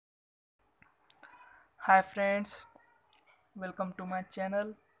Hi friends, welcome to my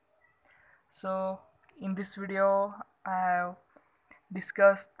channel. So in this video I have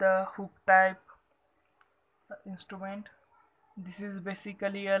discussed the hook type instrument. This is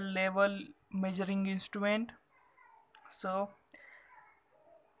basically a level measuring instrument. So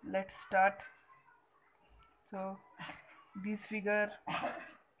let's start. So this figure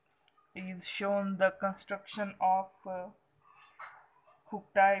is shown the construction of hook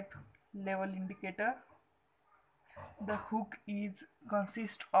type level indicator. The hook is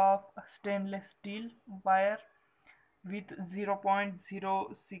consist of stainless steel wire with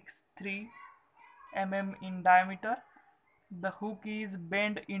 0.063 mm in diameter. The hook is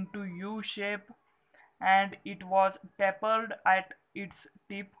bent into U shape and it was tapered at its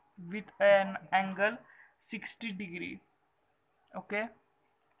tip with an angle 60 degree. Okay,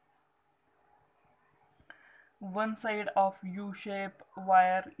 one side of U shape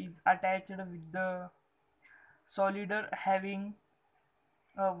wire is attached with the solider having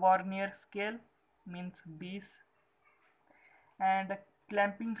a vernier scale, means this, and a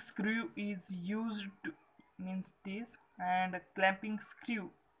clamping screw is used to, means this, and a clamping screw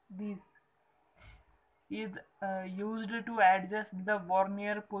this is used to adjust the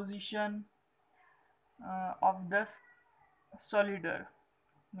vernier position of the solider,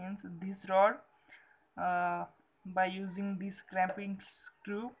 means this rod. uh, by using this clamping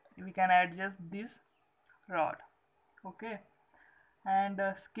screw we can adjust this rod. Okay, and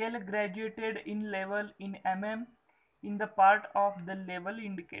scale graduated in level in mm in the part of the level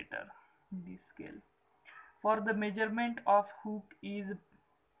indicator. This scale for the measurement of hook is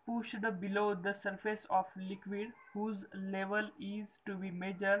pushed below the surface of liquid whose level is to be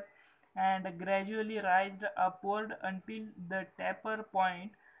measured and gradually raised upward until the taper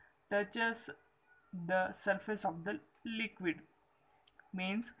point touches the surface of the liquid.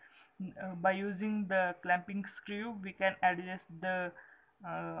 Means by using the clamping screw we can adjust the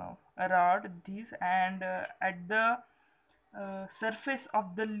rod this, and at the surface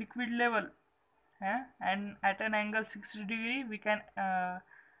of the liquid level, and at an angle 60 degree we can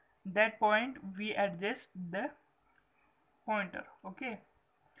that point we adjust the pointer. Okay,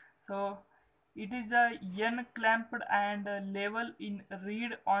 so it is a n clamped and level in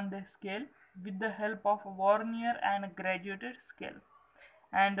read on the scale with the help of vernier and graduated scale,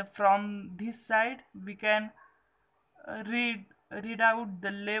 and from this side we can read out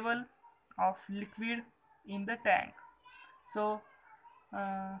the level of liquid in the tank. So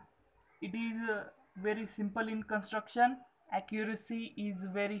uh, it is very simple in construction. Accuracy is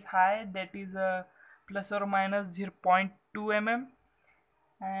very high, that is plus or minus 0.2 mm,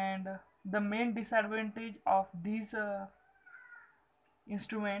 and the main disadvantage of this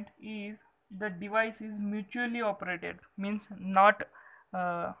instrument is the device is mutually operated, means not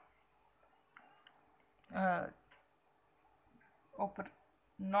uh, uh, oper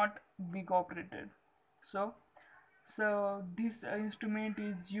not big operated. So this instrument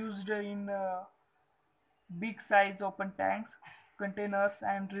is used in big size open tanks, containers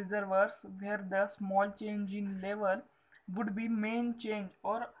and reservoirs where the small change in level would be main change,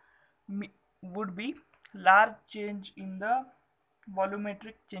 or would be large change in the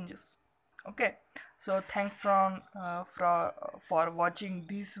volumetric changes. Okay, so thanks for watching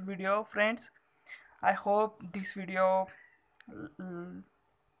this video friends. I hope this video will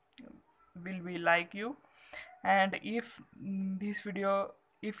be like you, and if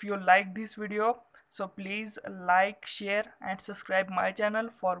you like this video, so please like, share and subscribe my channel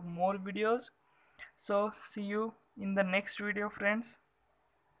for more videos. So see you in the next video friends.